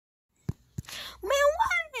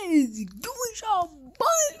is doing your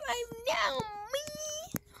boy right now, me?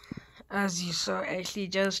 As you saw, I actually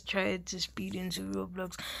just tried to speed into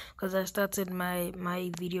Roblox because I started my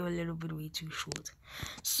video a little bit way too short.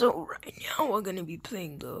 So right now we're gonna be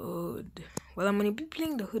playing the hood. Well, I'm gonna be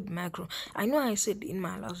playing the hood macro. I know I said in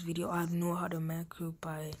my last video I know how to macro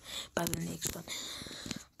by the next one,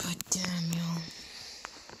 but damn yo,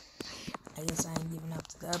 I guess I ain't giving up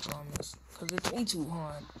to that promise because it's way too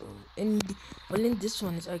hard, bro. And well, in this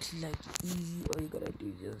one it's actually like easy. All you gotta do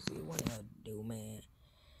is just say what you do, man.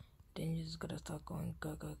 Then you just gotta start going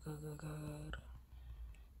gaga.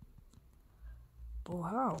 Bro,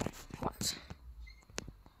 how? What?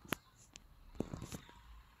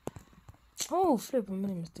 Oh, flip, I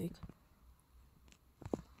made a mistake.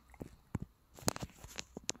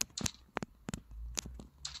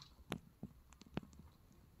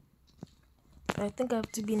 I think I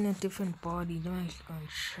have to be in a different body. Then I'm actually gonna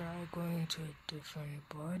try going into a different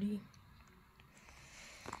body.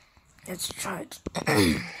 Let's try it.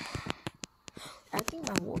 I think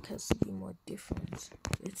my walk has to be more different.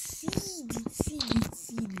 Let's see. Let's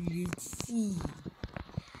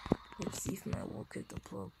see if my walk is the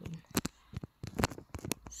problem.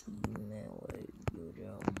 See, man, what you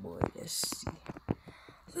do, boy? Let's see.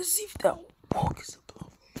 Let's see if that walk is the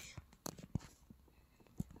problem.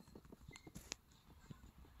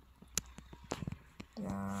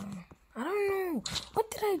 Nah, I don't know. What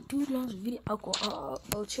did I do last video?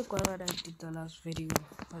 I'll check what I did the last video.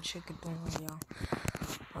 I'll check it, don't worry, y'all.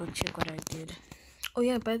 I'll check what I did. Oh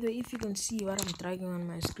yeah, by the way, if you can see what I'm dragging on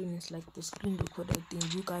my screen, it's like the screen recorder thing.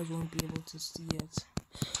 You guys won't be able to see it.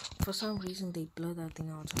 For some reason, they blur that thing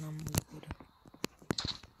out when I'm recording.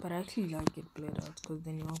 But I actually like it blurred out because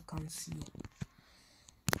then y'all can't see it.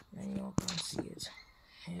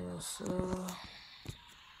 Yeah, so...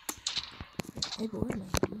 Hey, but what am I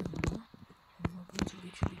doing, bro? I'm not going to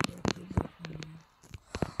literally get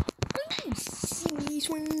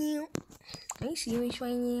I see which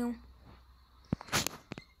one now.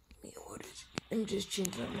 Yeah, what is it? Let me just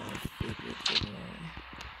change that my favorite thing now.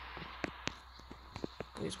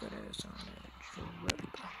 Please go ahead and sound it.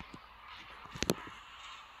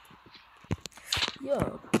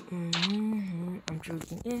 Yo. I'm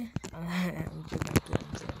joking. Yeah. I'm joking.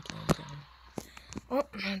 Oh,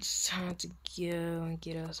 it's time to go and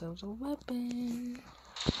get ourselves a weapon.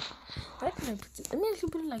 Why can I put it? Let me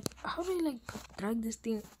actually put it like, how do I like drag this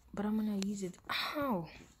thing? But I'm gonna use it. How?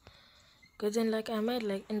 Cause then like I might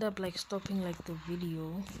like end up like stopping like the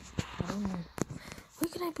video. I don't know. Where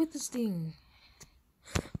can I put this thing?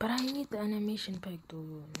 But I need the animation pack though.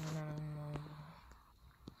 No.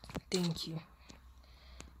 Thank you.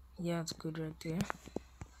 Yeah, it's good right there.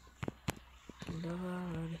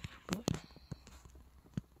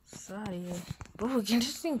 Sorry. Bro, can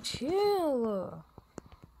this thing chill?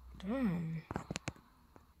 Damn.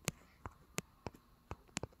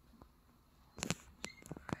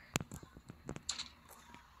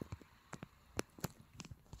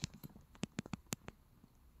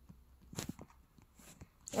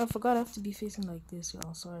 I forgot I have to be facing like this,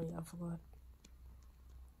 y'all. Sorry, I forgot.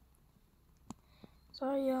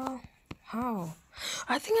 Sorry, y'all. How?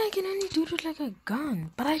 I think I can only do it with like a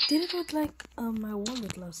gun, but I did it with like my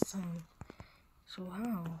wallet last time. So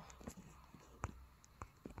how?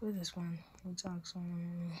 Where's this one? Let's ask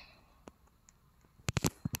someone.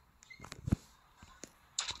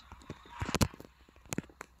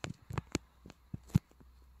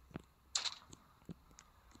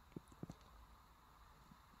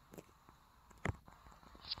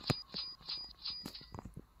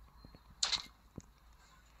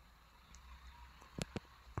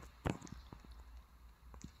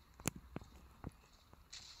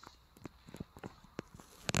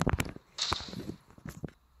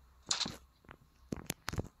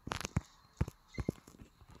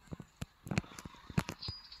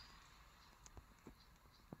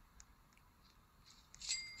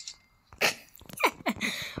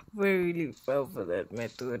 We really fell for that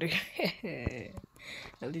method. I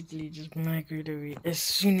literally just migrated away as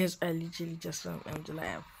soon as I literally just found I'm just like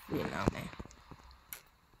I'm free now, man.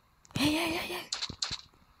 Hey.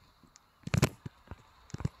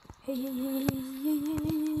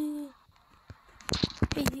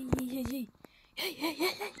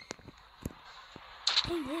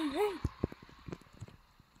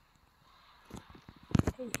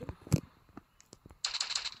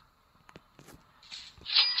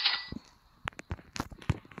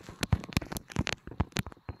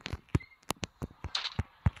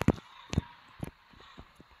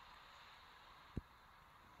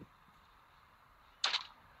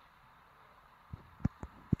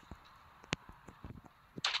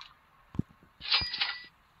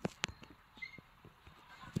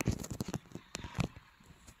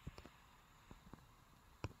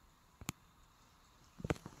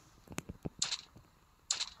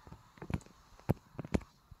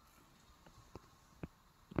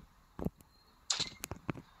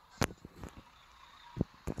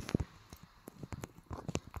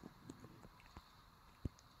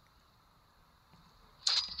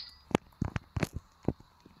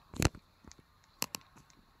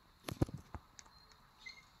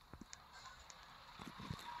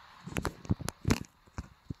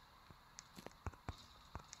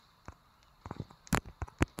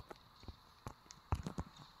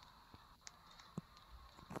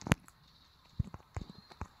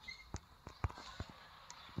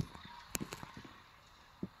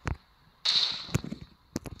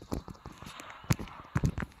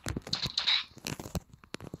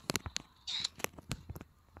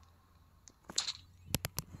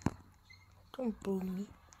 Don't bully me.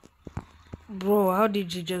 Bro, how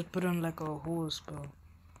did you just put on like a horse, bro?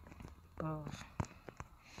 Bro.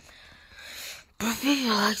 But people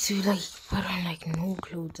like to like put on like no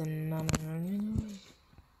clothes and no.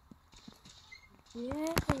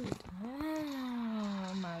 Yeah.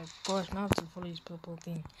 Oh my gosh, now to follow this purple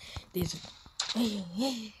thing. This.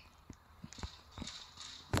 Hey.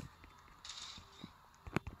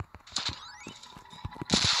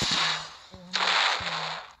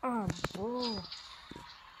 Oh, bro.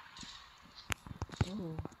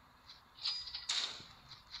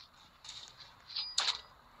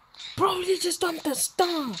 Bro, they just dumped a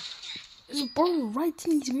star. This bro right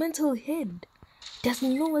in his mental head.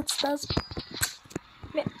 Doesn't know what stars.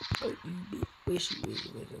 Man, wait.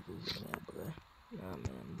 Nah,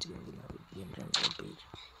 man, I'm just gonna get my page.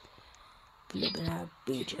 Pull up in that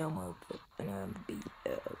page, I'm up. And I'm beat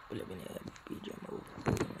up. Pull up in that page, I'm up.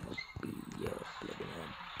 Pull up in that page, up. Pull up in that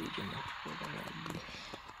page, I'm up. Pull up in that page.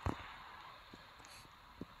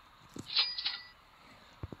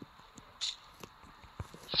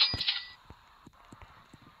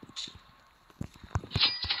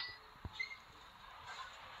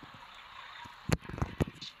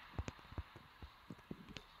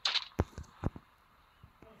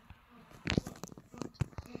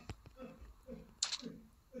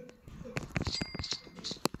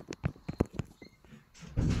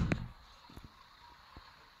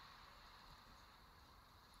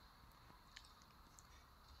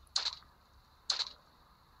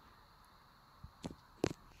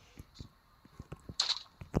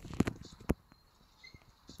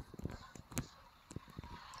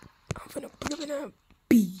 I'm finna pull up in that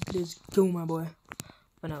B. Let's go, my boy.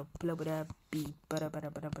 Finna pull up with that B. What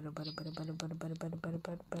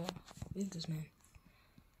is this, man?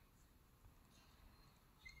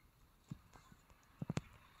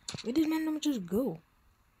 Where did man number just go?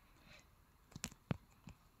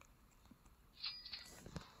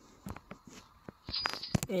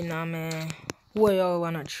 Hey, nah, man. Who are y'all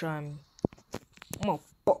wanna try me? I'm gonna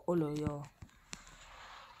fuck all of y'all.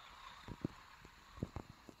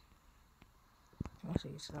 I say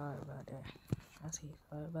sorry about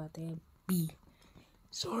that. B.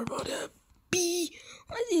 Sorry about that B.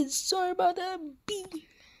 I said sorry about that B.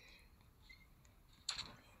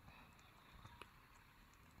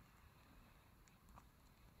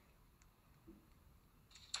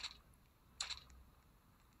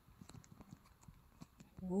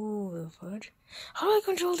 Whoa, the fudge. How do I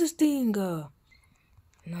control this thing? Nah,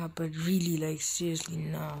 but really, like, seriously,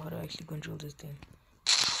 nah. How do I actually control this thing?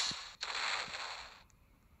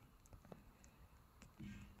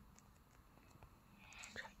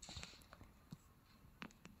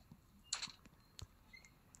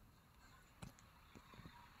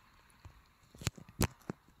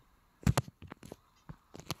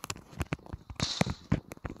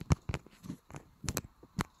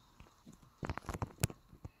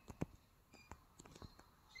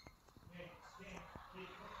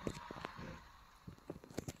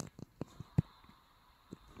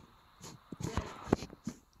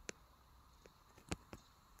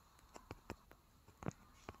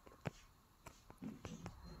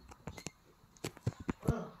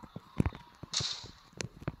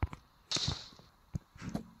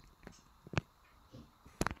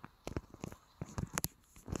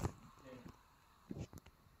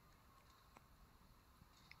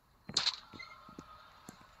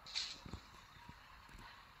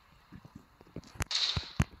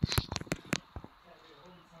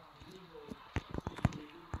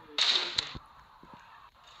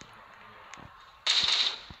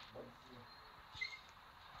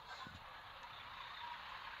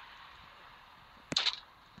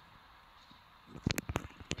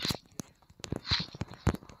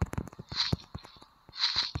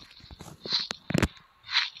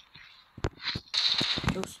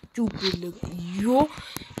 So stupid, look, yo.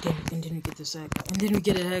 And then we get this hack. And then we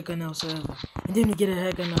get a hack on our server. And then we get a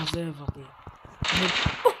hack on our server, babe.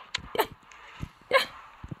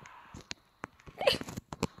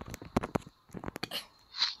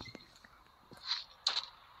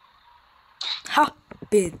 Ha!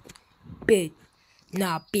 Bit.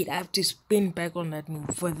 Nah, I have to spin back on that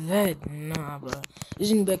move for that. Nah, bro.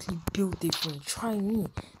 Isn't actually built different. Try me.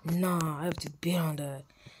 Nah, I have to bet on that.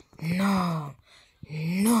 No.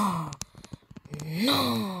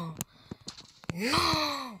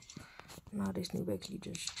 Nah, this noob actually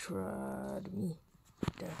just tried me.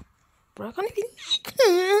 Bro, I can't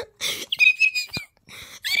even.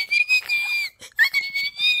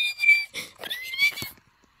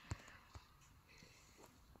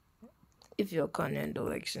 If you're content or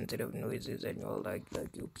like sensitive noises and you're like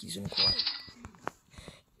your peace and quiet,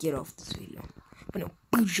 get off this video. I'm gonna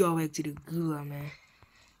boot y'all back to the gulag, man.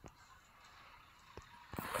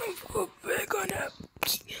 I'm gonna go back on that.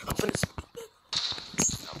 I'm gonna speak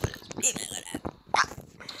back on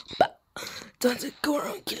that. Time to go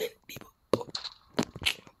around killing people.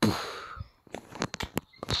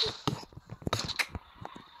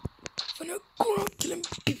 I'm gonna go around killing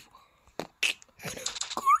people. I'm gonna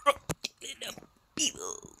go around killing them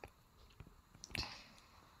people.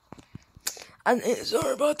 And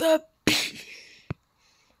sorry about that.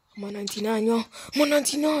 I'm on 99, y'all. I'm on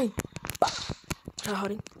 99. Try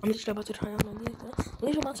harding. I'm just about to try hard on this. I'm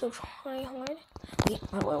just about to try hard.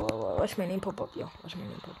 Watch my name pop up, yo. Watch my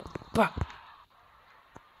name pop up. Bah.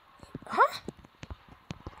 Huh?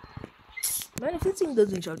 Man, if this thing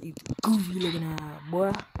doesn't shout, it's goofy looking at,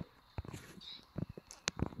 boy.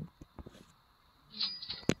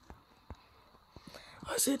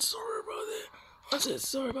 I said sorry about that. I said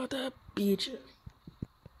sorry about that, bitch.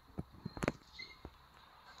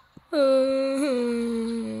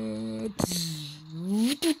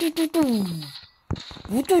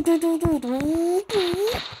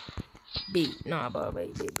 Babe, nah, bro,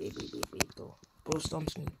 babe, though. Bro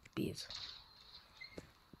stomps me, bitch.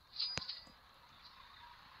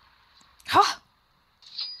 Huh?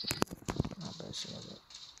 Not bad, she knows it.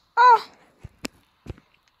 Ah!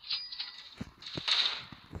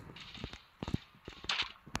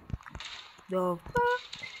 The fuck?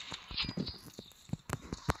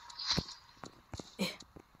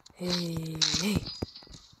 Hey.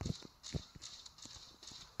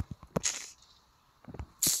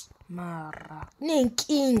 Mara.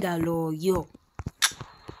 Nenkinga lo, yo.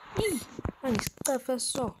 Angiscefe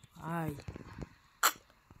so. Hayi.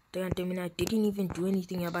 Damn, I didn't even do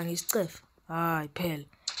anything about his stuff. Hayi, phela.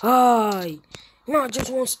 Hayi. No, I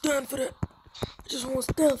just won't stand for that.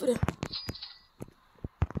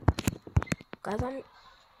 Guys,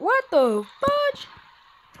 what the fudge?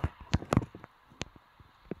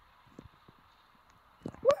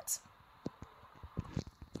 What?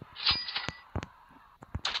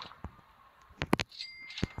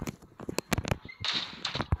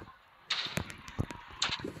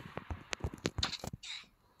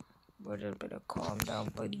 Brother, better calm down,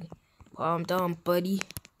 buddy. Calm down, buddy.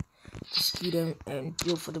 Just keep them and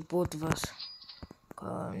build for the both of us.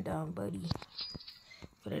 Calm down, buddy.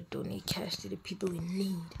 Better donate cash to the people in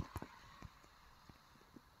need.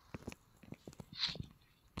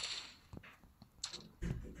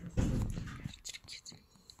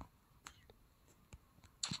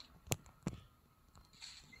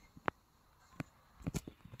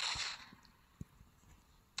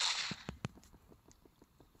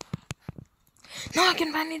 No, I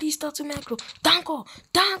can finally start to macro. Danko,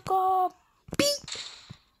 beat.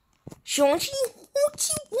 Shonchi,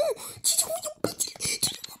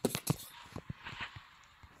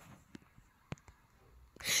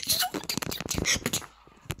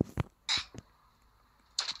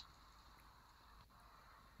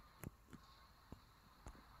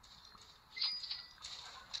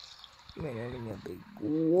 man, I need a big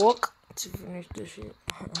walk to finish this shit. You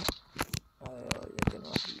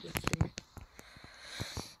cannot do this thing.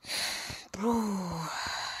 Bro,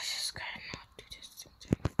 I just cannot do this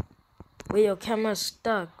thing. Wait, your camera's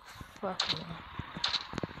stuck. Fuck me.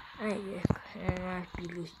 I might be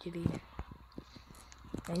loose today.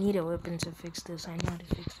 I need a weapon to fix this. I know how to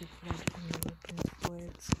fix it, but I don't need a weapon for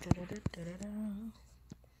it.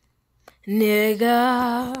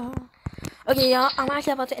 Nigga. Okay, y'all, I'm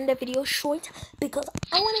actually about to end the video short because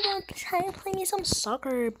I want to go try and play me some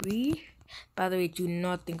soccer, bro. By the way, do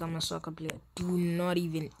not think I'm a soccer player. Do not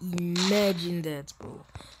even imagine that, bro.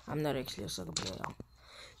 I'm not actually a soccer player, y'all.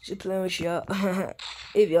 Just playing with y'all.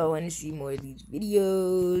 If y'all want to see more of these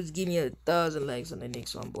videos, give me 1,000 likes on the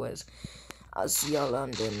next one, boys. I'll see y'all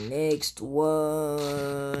on the next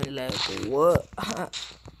one. Like what?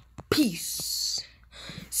 Peace.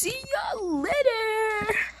 See y'all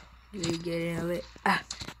later. Let's get in.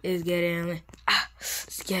 Let's get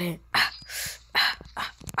in.